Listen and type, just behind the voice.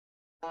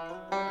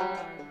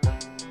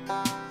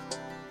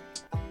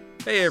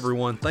Hey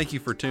everyone, thank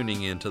you for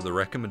tuning in to the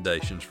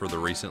Recommendations for the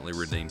Recently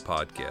Redeemed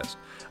podcast.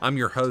 I'm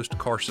your host,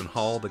 Carson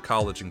Hall, the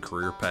college and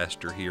career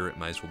pastor here at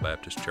Maysville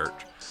Baptist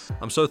Church.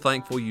 I'm so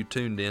thankful you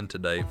tuned in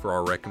today for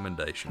our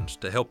recommendations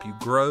to help you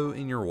grow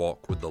in your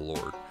walk with the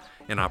Lord,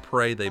 and I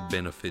pray they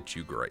benefit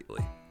you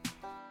greatly.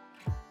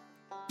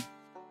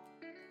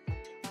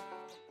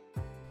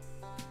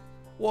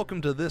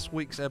 Welcome to this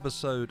week's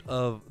episode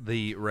of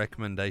the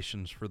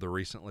Recommendations for the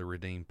Recently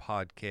Redeemed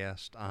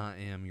podcast. I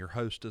am your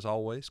host, as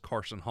always,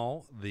 Carson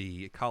Hall,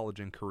 the college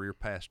and career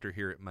pastor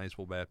here at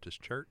Maysville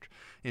Baptist Church.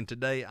 And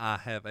today I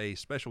have a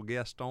special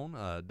guest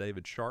on,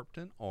 David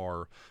Sharpton,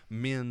 our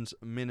men's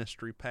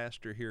ministry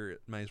pastor here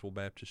at Maysville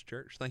Baptist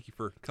Church. Thank you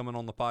for coming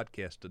on the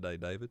podcast today,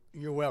 David.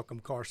 You're welcome,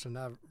 Carson.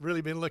 I've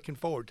really been looking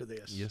forward to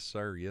this. Yes,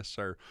 sir. Yes,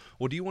 sir.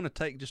 Well, do you want to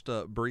take just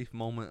a brief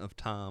moment of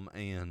time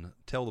and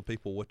tell the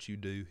people what you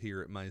do here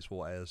at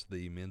Maysville as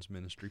the men's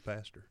ministry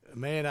pastor?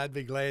 Man, I'd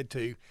be glad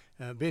to.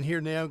 Been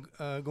here now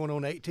going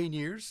on 18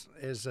 years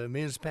as a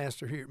men's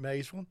pastor here at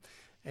Maysville,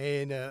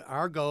 and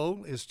our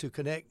goal is to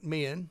connect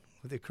men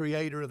with the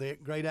creator of the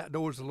great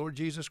outdoors, the Lord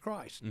Jesus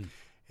Christ.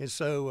 And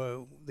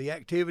so the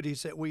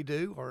activities that we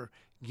do are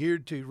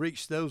geared to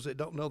reach those that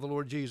don't know the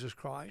Lord Jesus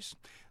Christ.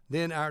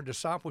 Then our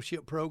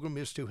discipleship program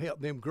is to help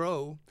them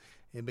grow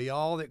and be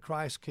all that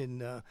Christ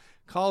can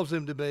cause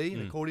them to be,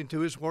 and according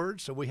to His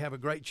Word. So we have a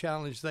great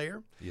challenge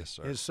there. Yes,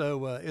 sir. And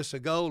so it's a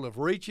goal of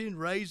reaching,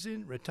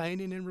 raising,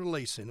 retaining, and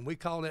releasing. And we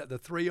call that the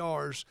 3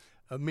 R's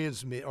of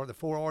men's, or the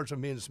 4 R's of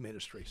men's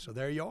ministry. So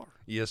there you are.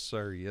 Yes,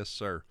 sir. Yes,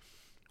 sir.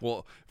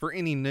 Well, for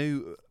any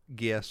new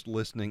guests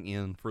listening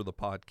in for the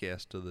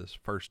podcast to this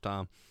first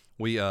time,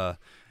 we have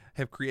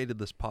created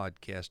this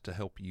podcast to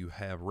help you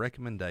have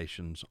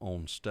recommendations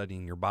on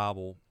studying your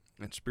Bible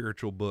and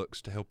spiritual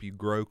books to help you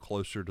grow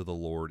closer to the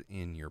Lord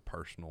in your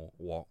personal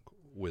walk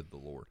with the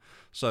Lord.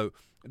 So,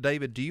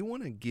 David, do you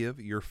want to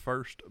give your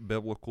first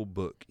biblical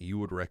book you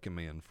would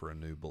recommend for a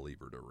new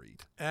believer to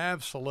read?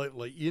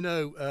 Absolutely. You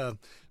know,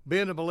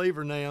 being a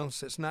believer now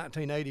since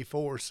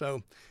 1984,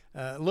 so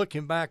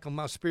looking back on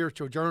my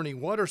spiritual journey,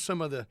 what are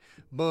some of the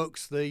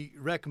books, the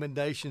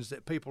recommendations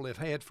that people have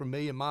had from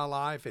me in my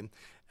life, and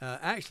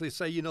actually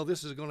say, you know,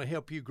 this is going to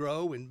help you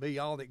grow and be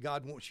all that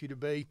God wants you to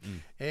be.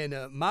 And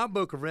my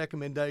book of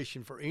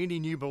recommendation for any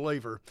new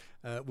believer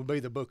would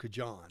be the book of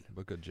John.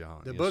 Book of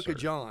John. The yes, book sir. of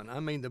John. I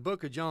mean, the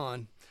book of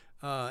John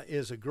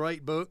is a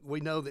great book. We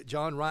know that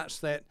John writes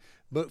that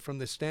book from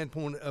the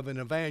standpoint of an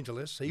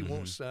evangelist. He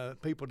wants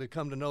people to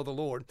come to know the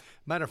Lord.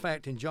 Matter of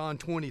fact, in John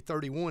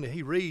 20:31,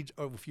 he reads,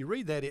 or if you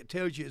read that, it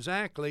tells you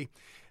exactly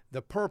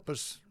the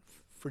purpose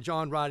for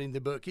John writing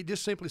the book. He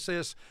just simply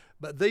says,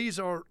 but these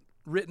are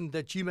written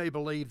that you may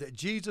believe that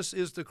Jesus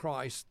is the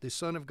Christ, the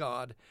Son of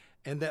God,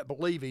 and that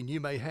believing you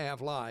may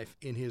have life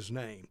in His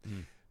name.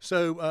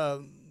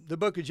 So the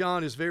book of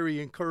John is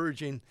very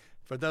encouraging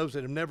for those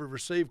that have never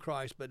received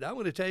Christ. But I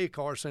want to tell you,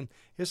 Carson,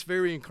 it's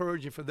very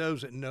encouraging for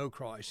those that know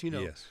Christ. You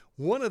know, yes.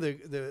 One of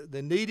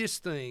the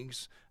neatest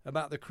things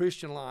about the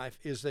Christian life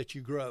is that you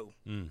grow.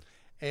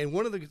 And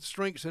one of the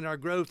strengths in our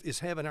growth is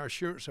having our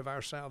assurance of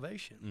our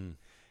salvation.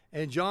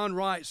 And John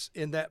writes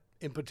in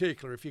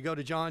particular, if you go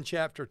to John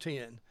chapter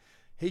 10,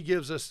 he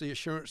gives us the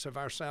assurance of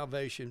our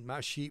salvation.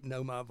 My sheep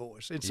know my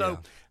voice. And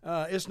so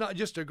it's not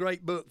just a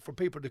great book for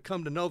people to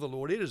come to know the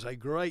Lord. It is a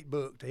great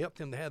book to help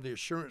them to have the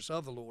assurance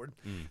of the Lord.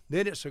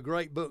 Then it's a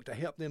great book to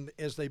help them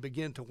as they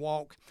begin to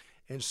walk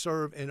and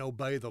serve and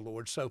obey the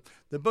Lord. So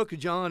the book of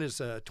John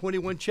is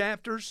 21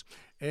 chapters.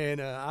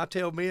 And I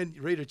tell men,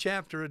 read a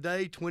chapter a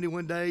day,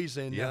 21 days,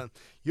 and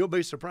you'll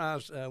be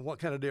surprised what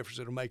kind of difference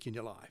it'll make in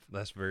your life.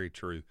 That's very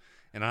true.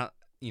 And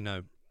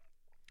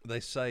they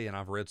say, and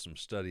I've read some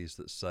studies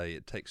that say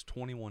it takes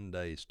 21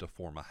 days to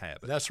form a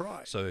habit. That's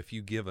right. So if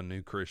you give a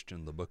new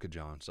Christian the book of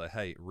John, say,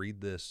 hey, read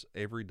this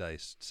every day.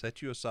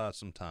 Set you aside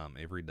some time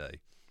every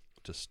day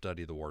to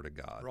study the Word of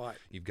God. Right.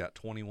 You've got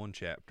 21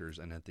 chapters,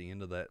 and at the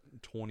end of that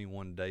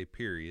 21-day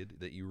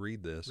period that you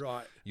read this,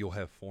 you'll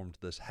have formed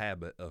this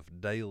habit of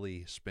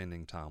daily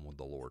spending time with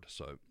the Lord.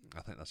 So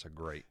I think that's a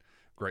great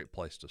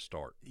place to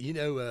start. You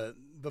know,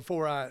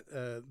 before I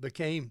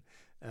became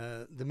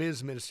the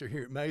men's minister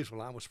here at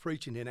Maysville, I was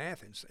preaching in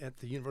Athens at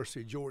the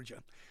University of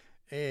Georgia.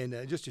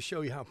 And just to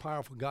show you how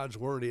powerful God's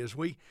Word is,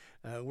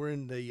 we're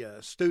in the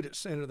student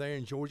center there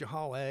in Georgia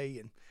Hall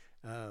A,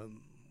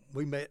 and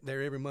we met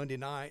there every Monday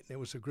night. There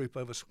was a group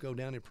of us go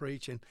down and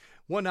preach. And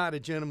one night a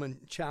gentleman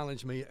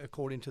challenged me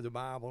according to the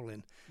Bible.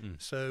 And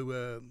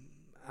so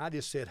I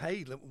just said,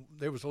 hey,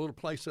 there was a little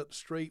place up the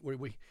street where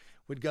we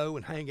would go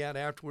and hang out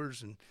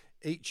afterwards and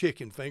eat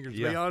chicken fingers,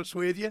 to be honest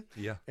with you.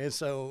 Yeah. And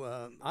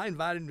so I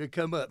invited him to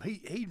come up.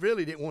 He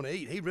really didn't want to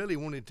eat. He really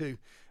wanted to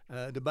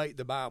debate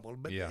the Bible.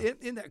 But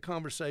in that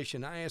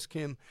conversation, I asked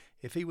him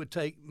if he would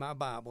take my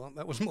Bible.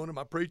 That was one of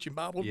my preaching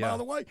Bibles, by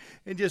the way,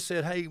 and just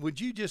said, hey, would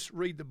you just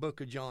read the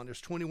book of John?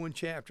 There's 21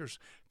 chapters.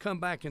 Come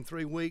back in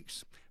 3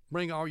 weeks.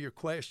 Bring all your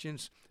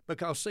questions.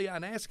 Because, see,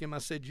 I'd ask him, I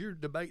said, you're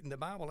debating the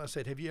Bible. I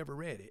said, have you ever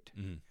read it?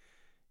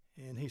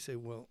 And he said,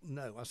 well,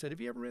 no. I said,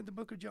 have you ever read the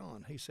book of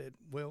John? He said,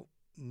 well,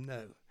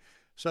 no.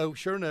 So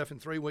sure enough, in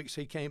 3 weeks,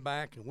 he came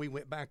back, and we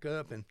went back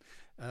up, and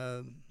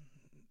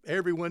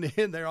everyone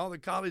in there, all the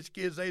college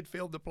kids, they'd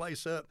filled the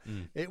place up.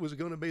 It was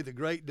going to be the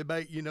great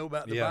debate,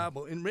 about the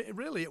Bible. And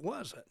really it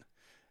wasn't.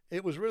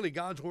 It was really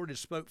God's word that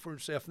spoke for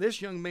himself.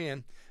 This young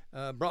man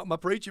brought my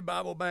preaching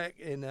Bible back,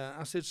 and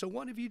I said, so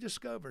what have you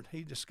discovered?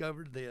 He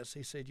discovered this.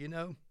 He said,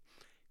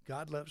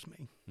 God loves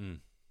me.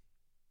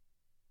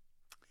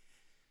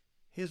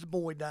 His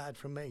boy died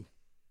for me,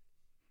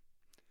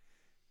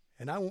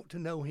 and I want to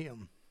know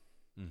him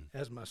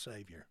as my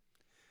Savior.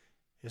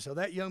 And so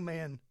that young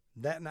man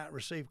that night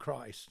received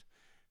Christ.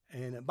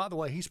 And by the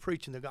way, he's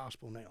preaching the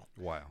gospel now.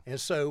 Wow. And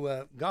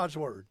so God's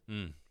word,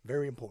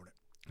 very important.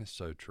 It's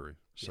so true.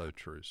 So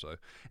true. So,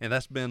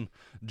 and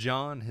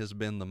John has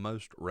been the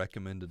most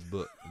recommended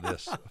book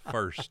this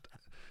first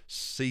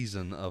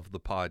season of the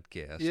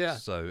podcast. Yeah.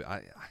 So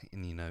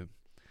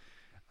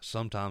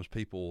sometimes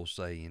people will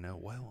say,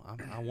 well,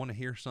 I want to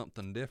hear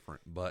something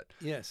different, but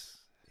yes,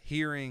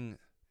 hearing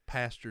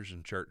pastors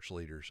and church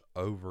leaders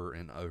over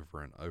and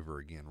over and over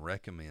again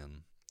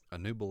recommend a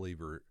new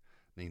believer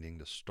needing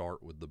to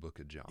start with the book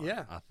of John.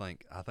 Yeah. I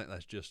think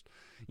that's just,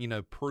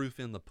 proof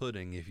in the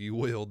pudding, if you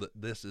will, that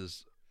this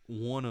is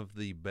one of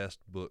the best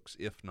books,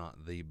 if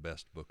not the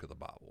best book of the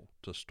Bible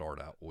to start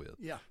out with.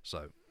 Yeah.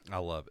 So I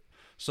love it.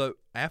 So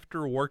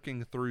after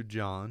working through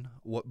John,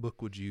 what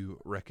book would you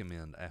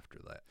recommend after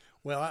that?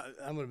 Well,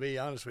 I'm going to be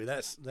honest with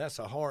you. That's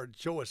a hard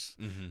choice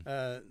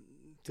to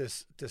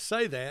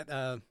say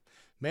that.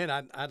 Man,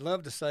 I'd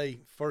love to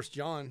say 1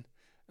 John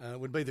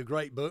would be the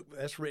great book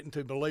that's written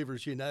to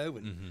believers,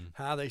 and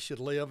how they should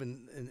live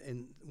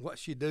and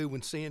what you do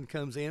when sin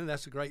comes in.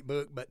 That's a great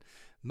book. But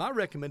my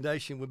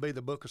recommendation would be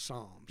the book of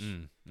Psalms.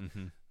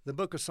 The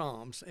book of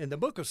Psalms. And the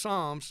book of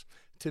Psalms,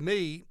 to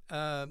me,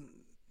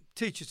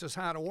 teaches us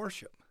how to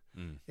worship.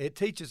 It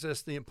teaches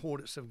us the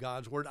importance of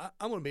God's word.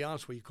 I'm going to be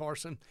honest with you,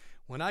 Carson.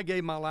 When I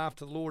gave my life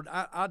to the Lord,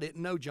 I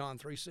didn't know John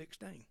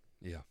 3:16.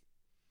 Yeah.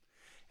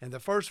 And the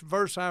first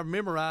verse I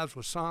memorized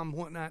was Psalm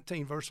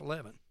 119, verse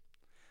 11.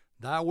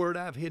 Thy word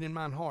I've hid in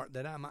mine heart,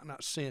 that I might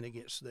not sin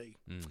against thee.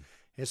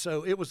 And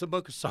so it was the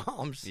book of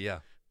Psalms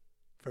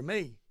for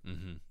me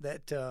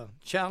that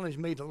challenged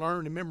me to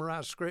learn and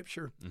memorize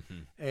Scripture.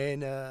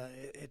 And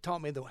it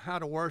taught me how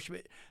to worship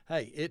it.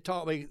 Hey, it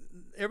taught me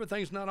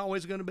everything's not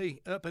always going to be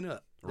up and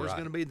up. There's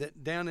going to be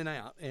that down and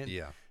out. And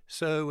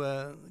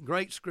so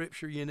great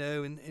Scripture,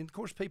 and of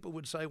course people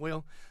would say,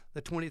 well,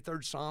 the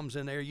 23rd Psalm's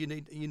in there. You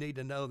need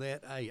to know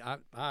that. Hey,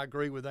 I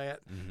agree with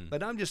that.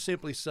 But I'm just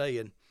simply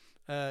saying,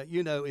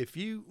 if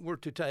you were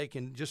to take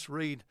and just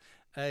read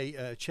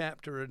a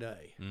chapter a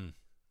day,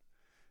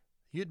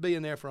 you'd be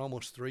in there for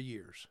almost 3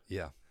 years.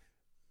 Yeah.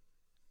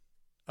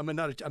 I mean,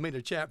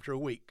 a chapter a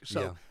week.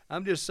 So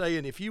I'm just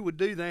saying, if you would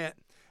do that,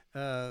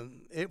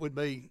 it would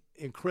be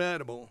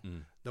incredible,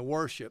 the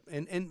worship.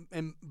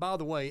 And by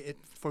the way,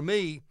 for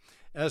me,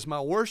 as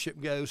my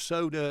worship goes,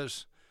 so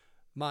does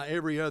my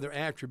every other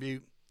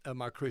attribute of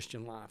my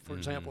Christian life. For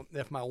example,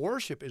 if my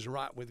worship is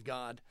right with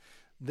God,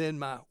 then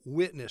my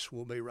witness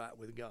will be right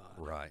with God.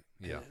 Right,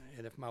 yeah.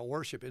 And if my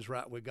worship is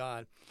right with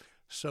God,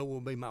 so will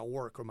be my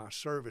work or my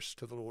service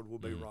to the Lord will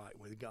be right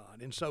with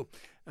God. And so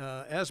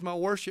as my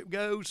worship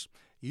goes,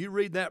 you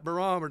read that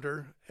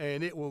barometer,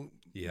 and it will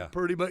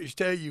pretty much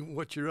tell you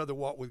what your other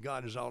walk with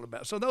God is all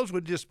about. So those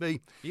would just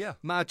be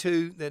my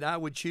two that I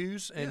would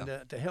choose, and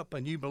to help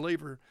a new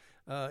believer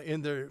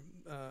in their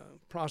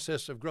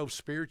process of growth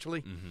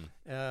spiritually.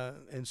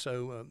 And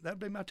so that would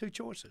be my two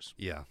choices.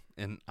 Yeah,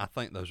 and I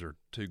think those are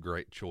two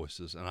great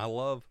choices. And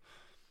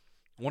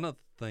one of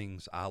the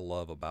things I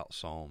love about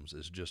Psalms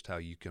is just how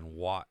you can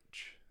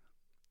watch,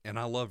 and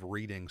I love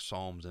reading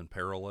Psalms in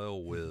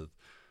parallel with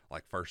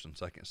like 1st and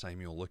 2nd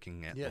Samuel,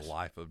 looking at the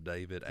life of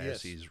David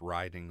as he's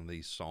writing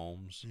these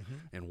Psalms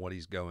and what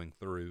he's going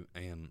through,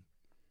 and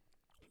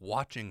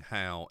watching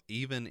how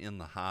even in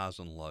the highs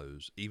and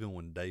lows, even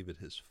when David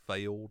has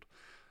failed,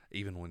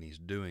 even when he's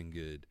doing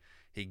good,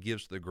 he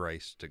gives the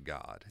grace to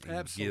God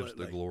and gives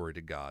the glory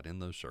to God in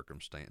those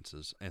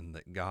circumstances, and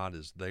that God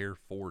is there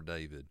for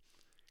David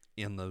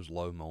in those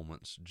low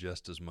moments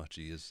just as much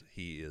as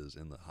he is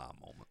in the high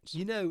moments.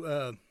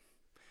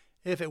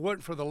 If it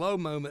wasn't for the low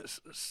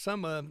moments,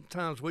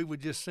 sometimes we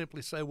would just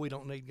simply say we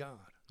don't need God.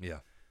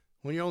 Yeah.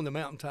 When you're on the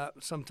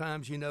mountaintop,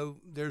 sometimes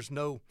there's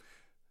no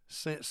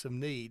sense of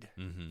need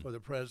for the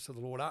presence of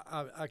the Lord.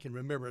 I can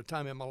remember a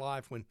time in my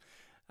life when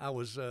I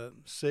was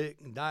sick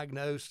and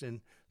diagnosed,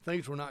 and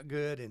things were not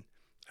good, and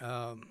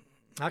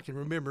I can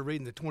remember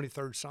reading the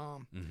 23rd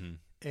Psalm,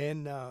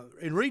 and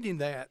in reading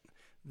that,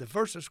 the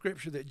verse of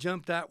Scripture that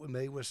jumped out with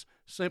me was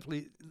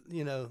simply,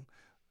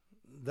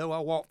 though I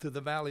walk through the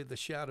valley of the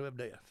shadow of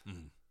death,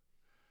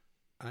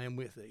 I am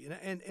with thee.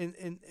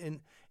 And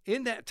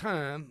in that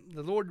time,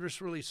 the Lord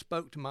just really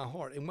spoke to my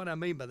heart. And what I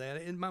mean by that,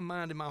 in my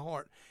mind and my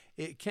heart,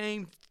 it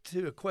came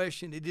to a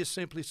question. It just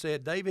simply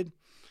said, David,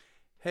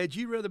 had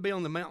you rather be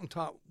on the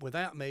mountaintop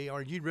without me,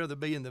 or you'd rather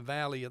be in the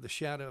valley of the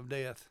shadow of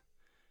death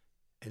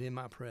and in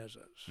my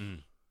presence?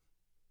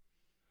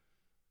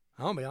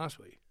 I'll be honest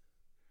with you.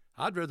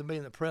 I'd rather be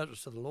in the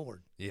presence of the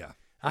Lord. Yeah.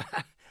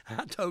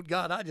 I told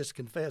God, I just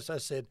confessed. I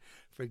said,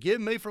 forgive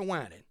me for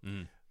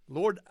whining.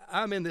 Lord,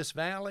 I'm in this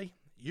valley.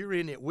 You're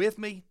in it with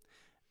me.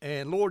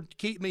 And Lord,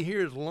 keep me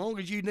here as long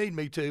as you need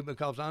me to,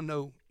 because I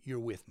know you're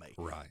with me.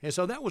 Right. And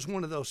so that was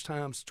one of those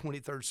times,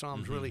 23rd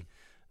Psalms really,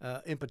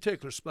 in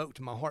particular, spoke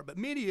to my heart. But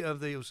many of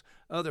those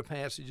other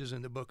passages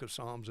in the book of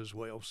Psalms as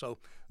well. So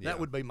that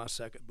would be my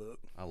second book.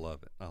 I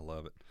love it. I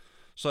love it.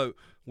 So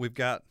we've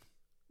got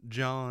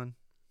John,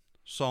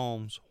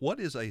 Psalms. What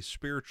is a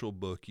spiritual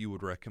book you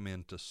would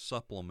recommend to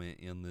supplement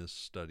in this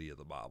study of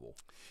the Bible?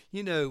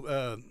 You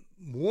know,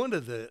 one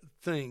of the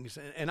things,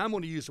 and I'm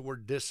going to use the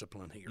word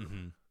discipline here.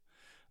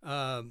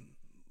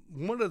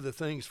 One of the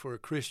things for a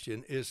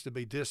Christian is to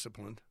be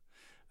disciplined.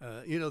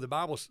 You know, the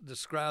Bible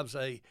describes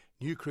a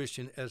new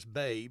Christian as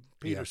babe.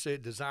 Peter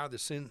said, desire the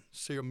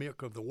sincere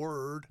milk of the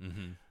word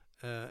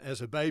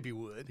as a baby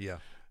would. Yeah.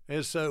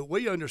 And so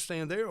we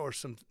understand there are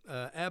some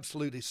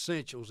absolute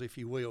essentials, if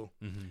you will,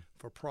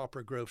 for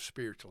proper growth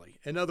spiritually.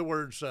 In other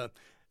words,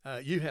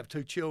 you have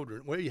two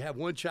children. Well, you have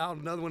one child,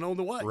 another one on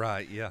the way.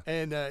 Right, yeah.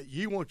 And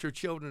you want your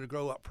children to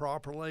grow up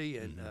properly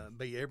and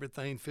be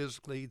everything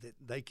physically that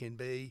they can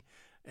be.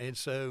 And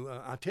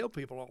so I tell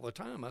people all the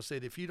time, I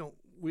said, if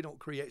we don't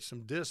create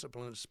some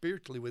discipline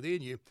spiritually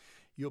within you,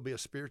 you'll be a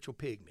spiritual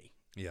pygmy.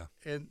 Yeah.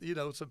 And, you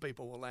know, some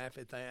people will laugh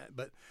at that.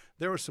 But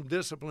there are some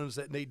disciplines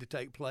that need to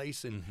take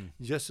place. And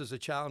just as a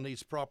child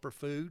needs proper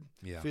food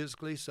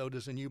physically, so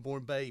does a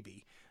newborn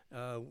baby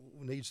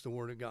needs the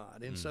Word of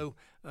God. And so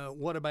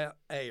what about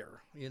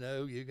air? You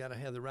know, you got to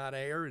have the right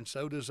air, and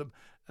so does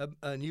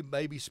a new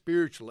baby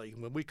spiritually.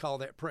 When we call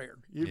that prayer.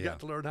 You've got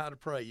to learn how to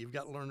pray. You've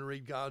got to learn to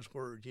read God's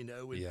Word, you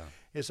know.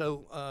 And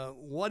so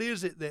what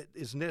is it that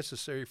is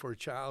necessary for a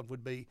child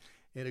would be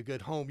in a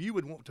good home? You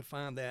would want to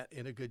find that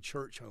in a good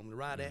church home, the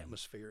right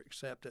atmosphere,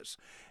 acceptance.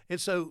 And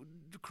so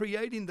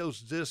creating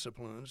those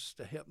disciplines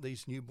to help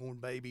these newborn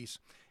babies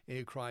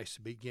in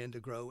Christ begin to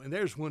grow. And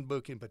there's one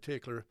book in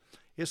particular.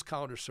 It's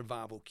called A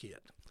Survival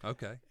Kit.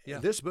 Okay. Yeah.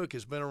 And this book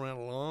has been around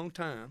a long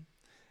time.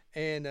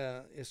 And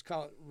it's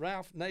called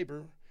Ralph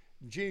Neighbor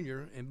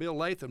Jr. and Bill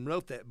Latham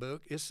wrote that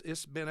book.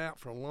 It's been out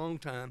for a long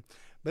time.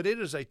 But it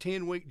is a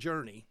 10-week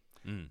journey.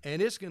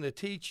 And it's going to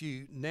teach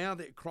you, now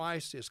that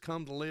Christ has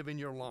come to live in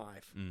your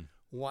life,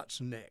 what's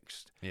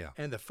next. Yeah.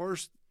 And the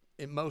first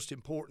and most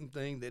important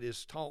thing that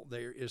is taught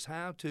there is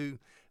how to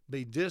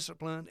be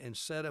disciplined and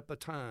set up a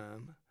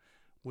time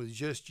with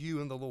just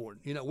you and the Lord.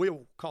 You know,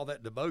 we'll call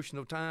that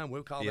devotional time.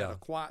 We'll call that a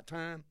quiet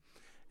time.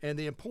 And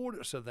the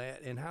importance of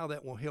that and how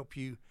that will help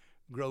you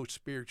grow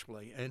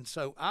spiritually. And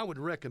so I would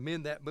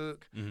recommend that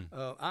book.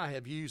 I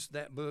have used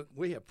that book.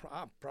 We have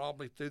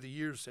probably through the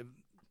years have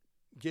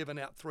given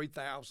out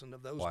 3,000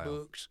 of those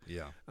books.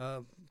 Yeah.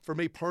 For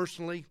me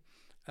personally,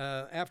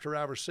 after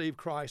I received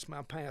Christ,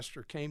 my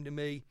pastor came to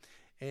me,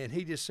 and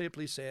he just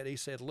simply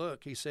said,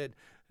 look, he said,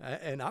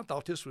 and I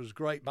thought this was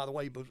great. By the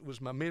way, he was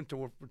my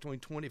mentor between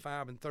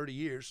 25 and 30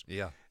 years.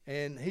 Yeah.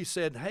 And he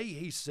said,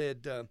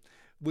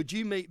 would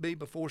you meet me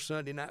before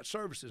Sunday night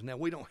services? Now,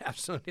 we don't have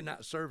Sunday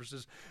night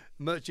services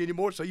much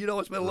anymore, so you know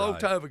it's been a long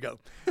time ago.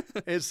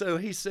 And so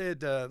he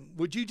said,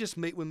 would you just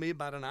meet with me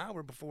about an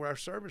hour before our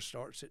service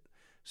starts at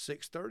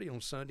 6:30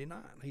 on Sunday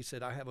night? He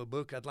said, I have a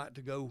book I'd like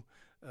to go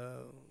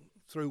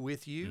through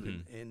with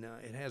you, and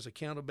it has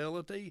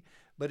accountability,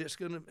 but it's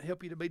going to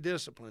help you to be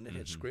disciplined. It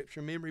had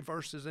scripture memory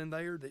verses in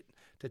there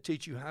to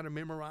teach you how to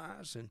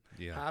memorize and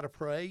how to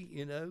pray,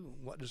 you know,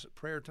 what does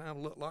prayer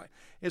time look like.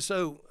 And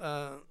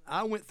so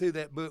I went through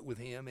that book with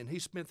him, and he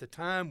spent the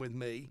time with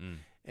me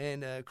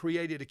and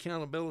created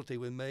accountability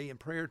with me and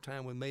prayer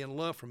time with me and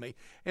love for me.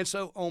 And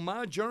so on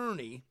my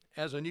journey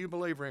as a new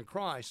believer in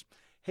Christ,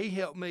 he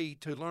helped me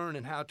to learn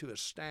and how to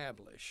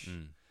establish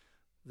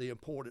the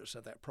importance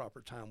of that proper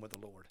time with the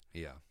Lord.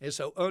 Yeah. And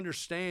so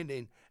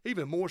understanding,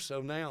 even more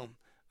so now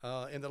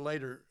in the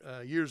later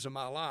years of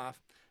my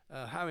life,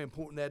 how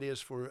important that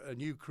is for a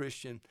new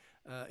Christian,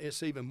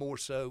 it's even more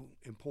so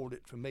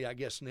important for me, I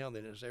guess, now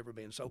than it's ever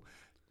been. So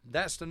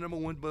that's the number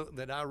one book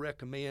that I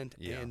recommend.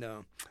 Yeah. And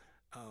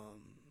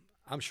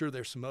I'm sure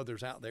there's some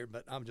others out there,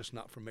 but I'm just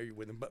not familiar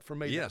with them. But for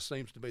me, that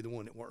seems to be the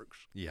one that works.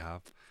 Yeah,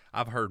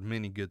 I've heard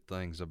many good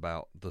things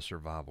about the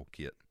Survival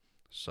Kit.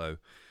 So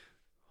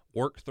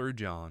work through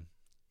John,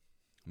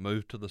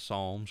 move to the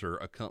Psalms, or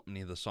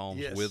accompany the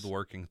Psalms with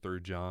working through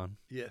John.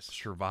 Yes.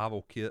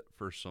 Survival Kit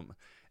for some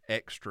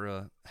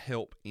extra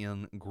help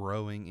in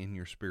growing in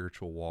your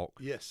spiritual walk.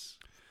 Yes.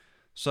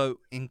 So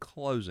in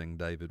closing,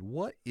 David,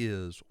 what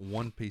is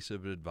one piece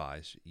of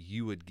advice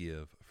you would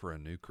give for a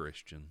new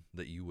Christian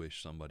that you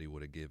wish somebody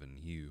would have given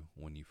you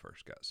when you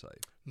first got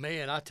saved?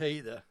 Man, I tell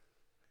you, the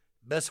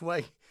best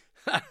way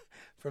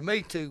for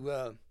me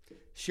to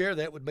share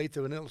that would be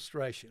through an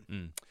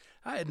illustration.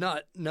 I had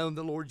not known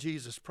the Lord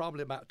Jesus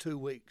probably about 2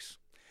 weeks.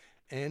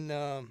 And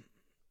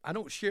I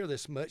don't share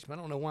this much, but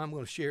I don't know why I'm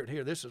going to share it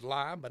here. This is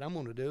live, but I'm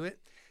going to do it.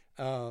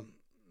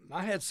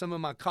 I had some of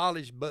my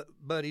college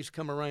buddies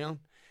come around,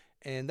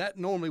 and that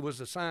normally was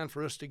a sign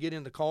for us to get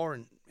in the car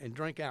and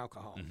drink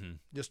alcohol,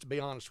 just to be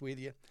honest with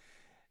you.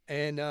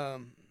 And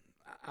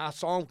I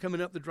saw them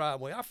coming up the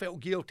driveway. I felt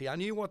guilty. I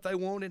knew what they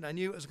wanted. I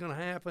knew it was going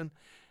to happen.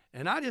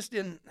 And I just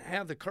didn't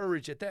have the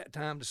courage at that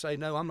time to say,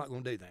 no, I'm not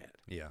going to do that.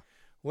 Yeah.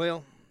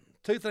 Well,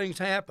 two things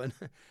happened.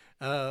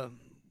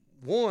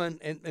 One,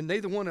 and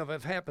neither one of them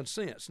have happened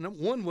since.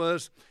 One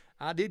was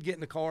I did get in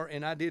the car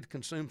and I did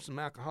consume some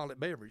alcoholic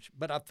beverage,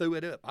 but I threw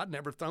it up. I'd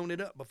never thrown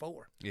it up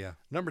before. Yeah.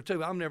 Number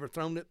two, I've never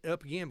thrown it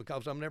up again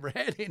because I've never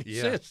had any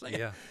Yeah. since then.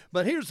 Yeah.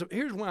 But here's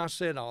why I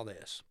said all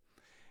this.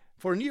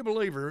 For a new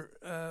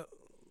believer,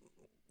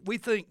 we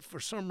think for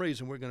some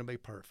reason we're going to be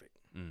perfect.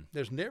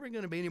 There's never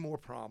going to be any more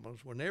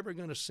problems. We're never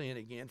going to sin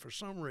again for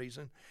some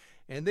reason.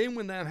 And then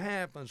when that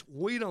happens,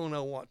 we don't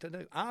know what to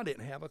do. I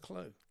didn't have a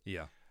clue.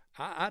 Yeah.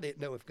 I didn't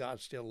know if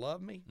God still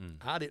loved me.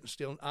 I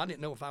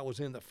didn't know if I was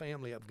in the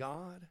family of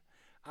God.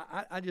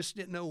 I just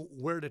didn't know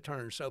where to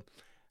turn. So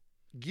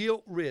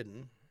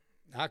guilt-ridden,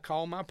 I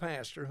called my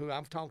pastor, who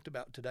I've talked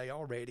about today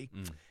already,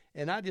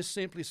 and I just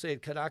simply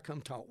said, could I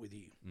come talk with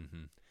you?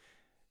 Mm-hmm.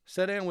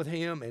 Sat down with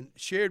him and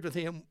shared with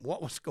him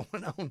what was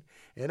going on.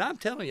 And I'm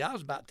telling you, I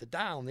was about to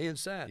die on the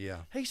inside.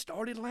 Yeah. He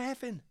started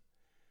laughing.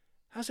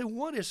 I said,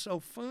 what is so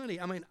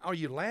funny? I mean, are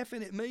you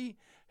laughing at me?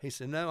 He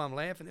said, no, I'm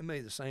laughing at me.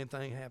 The same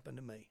thing happened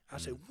to me. I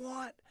said,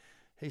 what?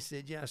 He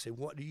said, yeah. I said,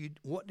 what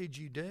did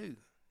you do?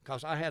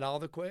 Because I had all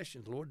the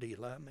questions. Lord, do you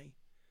love me?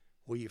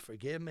 Will you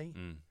forgive me?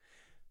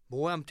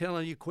 Boy, I'm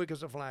telling you, quick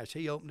as a flash,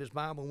 he opened his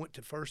Bible and went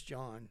to 1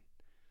 John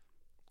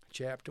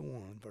chapter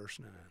 1, verse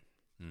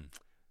 9.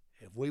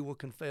 If we will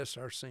confess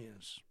our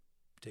sins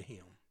to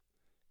him,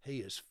 he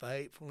is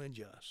faithful and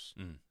just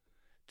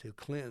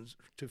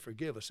to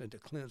forgive us and to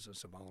cleanse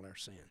us of all our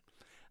sin.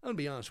 I'm going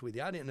to be honest with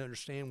you. I didn't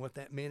understand what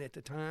that meant at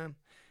the time.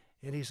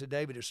 And he said,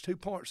 David, there's two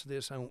parts to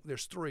this.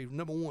 There's three.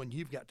 Number one,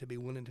 you've got to be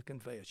willing to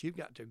confess. You've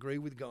got to agree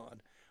with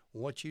God.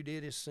 What you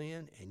did is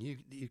sin, and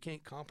you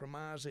can't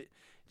compromise it.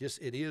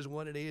 Just it is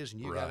what it is,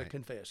 and you got to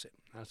confess it.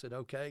 I said,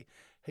 okay.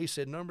 He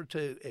said, number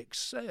two,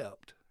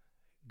 accept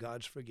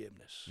God's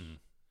forgiveness.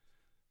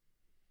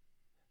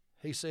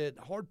 He said,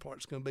 the hard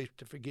part's going to be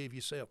to forgive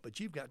yourself, but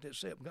you've got to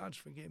accept God's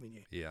forgiving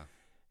you. Yeah.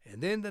 And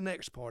then the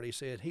next part, he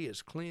said, he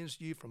has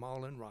cleansed you from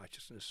all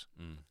unrighteousness.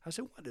 I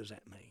said, what does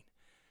that mean?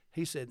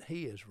 He said,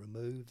 he has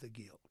removed the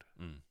guilt.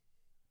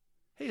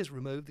 He has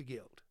removed the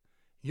guilt.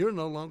 You're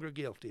no longer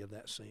guilty of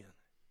that sin.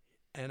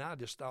 And I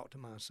just thought to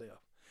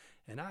myself,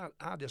 and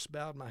I just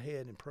bowed my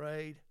head and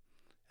prayed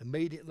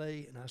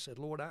immediately, and I said,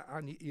 Lord,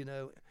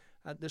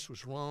 this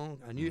was wrong.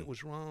 I knew it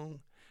was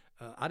wrong.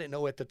 I didn't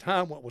know at the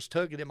time what was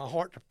tugging in my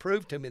heart to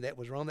prove to me that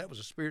was wrong. That was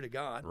the Spirit of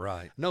God.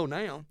 Right. No,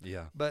 now.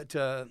 Yeah. But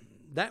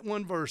that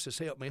one verse has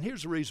helped me. And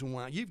here's the reason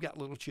why. You've got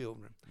little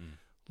children.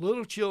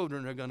 Little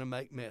children are going to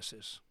make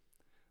messes.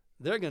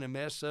 They're going to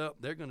mess up.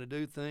 They're going to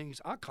do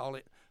things. I call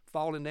it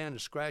falling down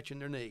and scratching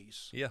their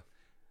knees. Yeah.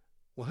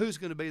 Well, who's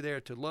going to be there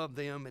to love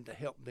them and to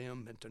help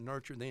them and to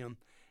nurture them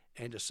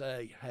and to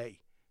say, hey,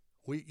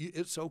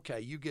 it's okay.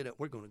 You get up.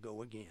 We're going to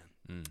go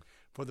again.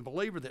 For the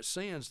believer that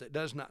sins, that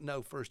does not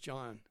know 1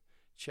 John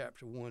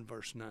chapter 1,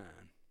 verse 9,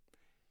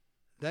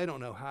 they don't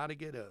know how to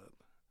get up.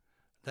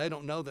 They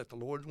don't know that the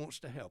Lord wants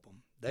to help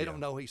them. They don't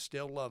know he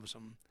still loves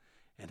them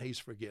and he's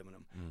forgiven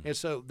them. And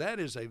so that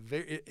is a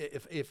very,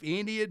 if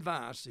any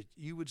advice that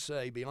you would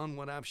say beyond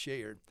what I've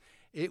shared,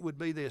 it would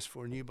be this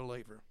for a new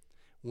believer.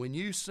 When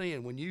you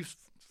sin, when you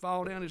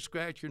fall down and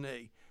scratch your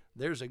knee,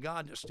 there's a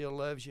God that still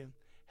loves you.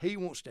 He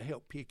wants to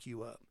help pick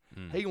you up.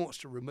 He wants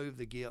to remove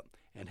the guilt,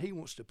 and he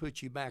wants to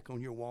put you back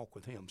on your walk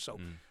with him. So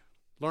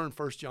learn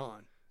 1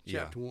 John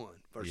chapter 1,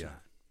 verse 9.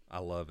 I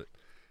love it.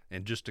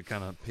 And just to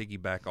kind of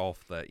piggyback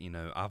off that,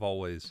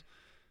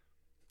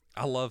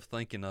 I love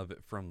thinking of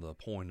it from the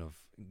point of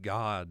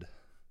God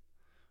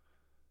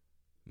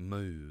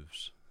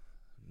moves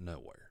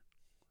nowhere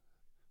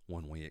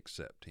when we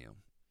accept him.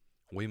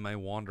 We may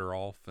wander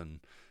off and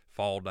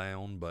fall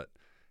down, but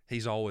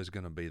he's always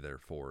going to be there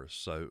for us.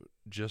 So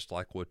just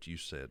like what you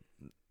said,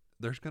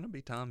 there's going to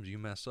be times you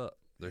mess up.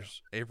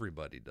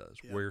 Everybody does.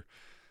 Yeah. We're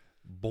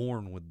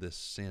born with this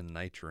sin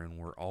nature, and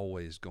we're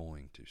always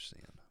going to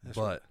sin. That's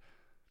but right.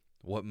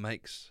 What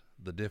makes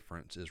the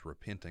difference is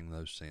repenting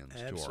those sins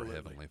to our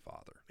Heavenly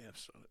Father.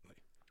 Absolutely.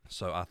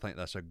 So I think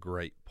that's a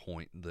great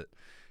point, that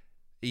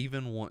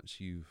even once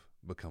you've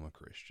become a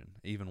Christian,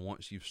 even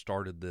once you've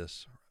started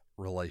this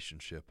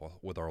relationship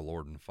with our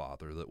Lord and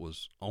Father that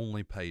was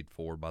only paid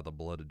for by the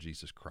blood of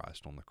Jesus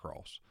Christ on the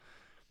cross,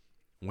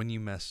 when you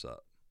mess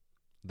up,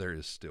 there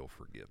is still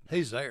forgiveness.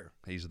 He's there.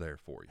 He's there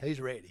for you.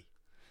 He's ready.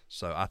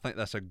 So I think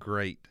that's a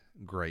great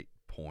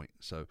point.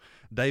 So,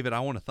 David, I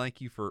want to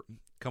thank you for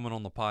coming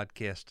on the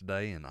podcast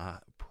today, and I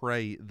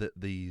pray that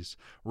these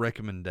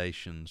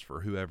recommendations for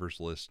whoever's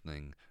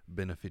listening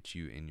benefit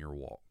you in your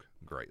walk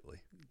greatly.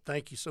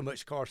 Thank you so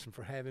much, Carson,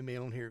 for having me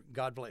on here.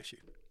 God bless you.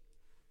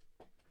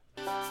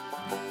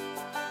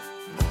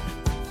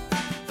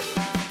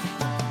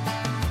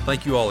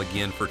 Thank you all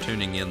again for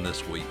tuning in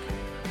this week.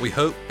 We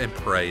hope and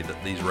pray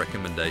that these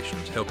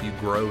recommendations help you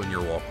grow in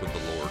your walk with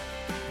the Lord.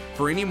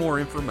 For any more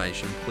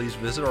information, please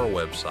visit our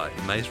website,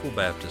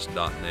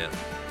 maysvillebaptist.net,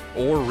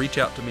 or reach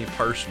out to me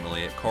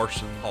personally at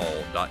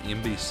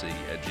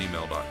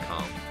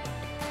carsonhall.mbc@gmail.com.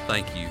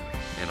 Thank you,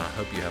 and I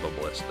hope you have a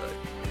blessed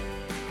day.